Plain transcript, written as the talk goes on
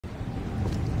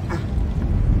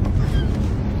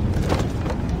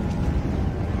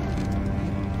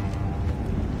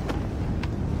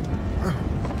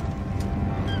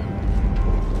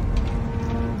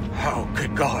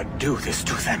do this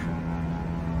to them?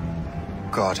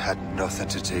 God had nothing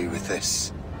to do with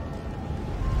this.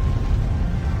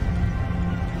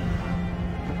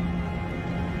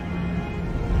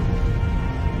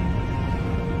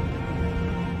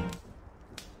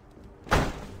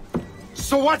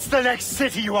 So what's the next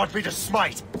city you want me to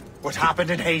smite? What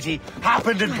happened in Haiti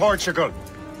happened in Portugal.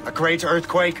 A great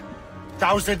earthquake.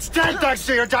 Thousands dead thanks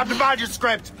to your damned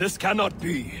manuscript! This cannot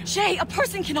be. Shay, a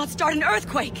person cannot start an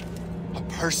earthquake! A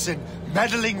person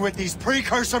meddling with these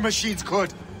precursor machines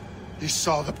could. You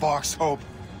saw the box, Hope.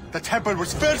 The temple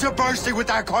was filled to bursting with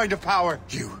that kind of power.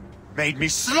 You made me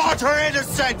slaughter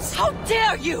innocents! How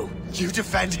dare you! You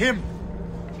defend him?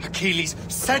 Achilles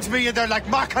sent me in there like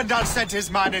Macandal sent his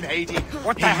man in Haiti.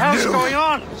 What the hell's going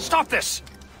on? Stop this!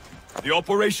 The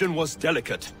operation was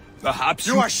delicate. Perhaps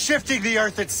You are shifting the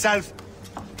earth itself.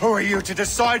 Who are you to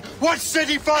decide what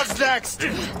city falls next?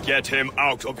 Get him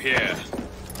out of here.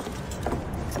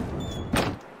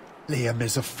 Liam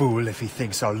is a fool if he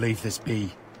thinks I'll leave this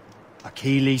be.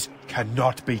 Achilles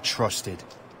cannot be trusted.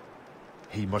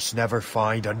 He must never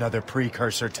find another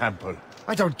precursor temple.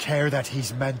 I don't care that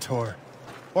he's mentor,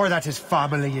 or that his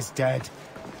family is dead.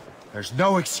 There's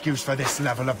no excuse for this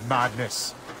level of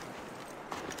madness.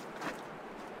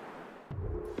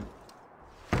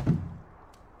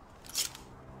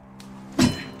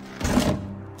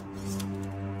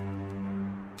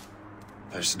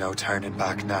 There's no turning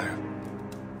back now.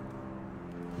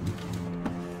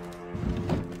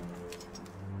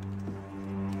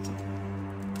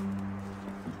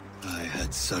 I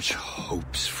had such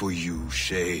hopes for you,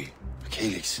 Shay.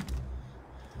 Achilles,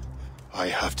 I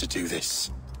have to do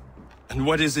this. And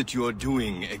what is it you're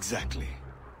doing exactly?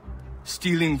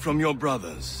 Stealing from your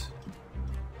brothers?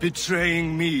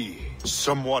 Betraying me?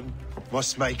 Someone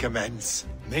must make amends.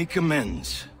 Make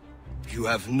amends? You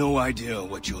have no idea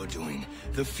what you're doing.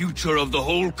 The future of the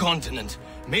whole continent,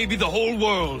 maybe the whole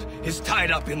world, is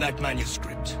tied up in that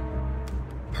manuscript.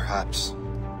 Perhaps.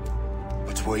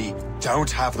 But we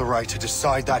don't have the right to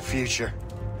decide that future.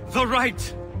 The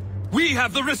right! We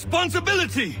have the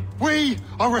responsibility! We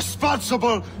are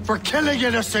responsible for killing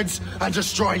innocents and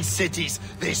destroying cities.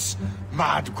 This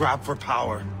mad grab for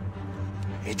power.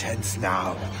 It ends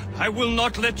now. I will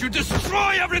not let you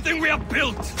destroy everything we have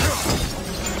built!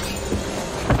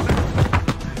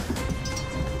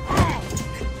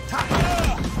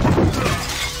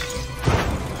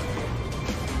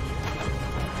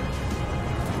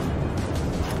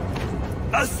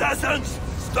 Assassins!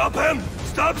 Stop him!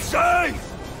 Stop Shay!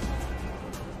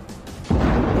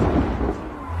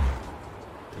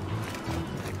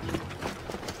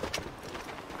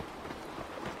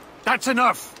 That's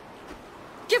enough!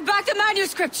 Give back the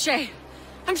manuscript, Shay!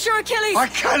 I'm sure Achilles... I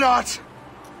cannot!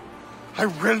 I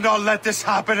will not let this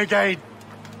happen again!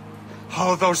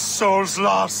 All those souls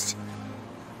lost!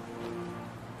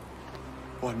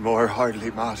 One more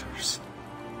hardly matters.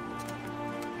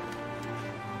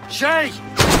 Shay!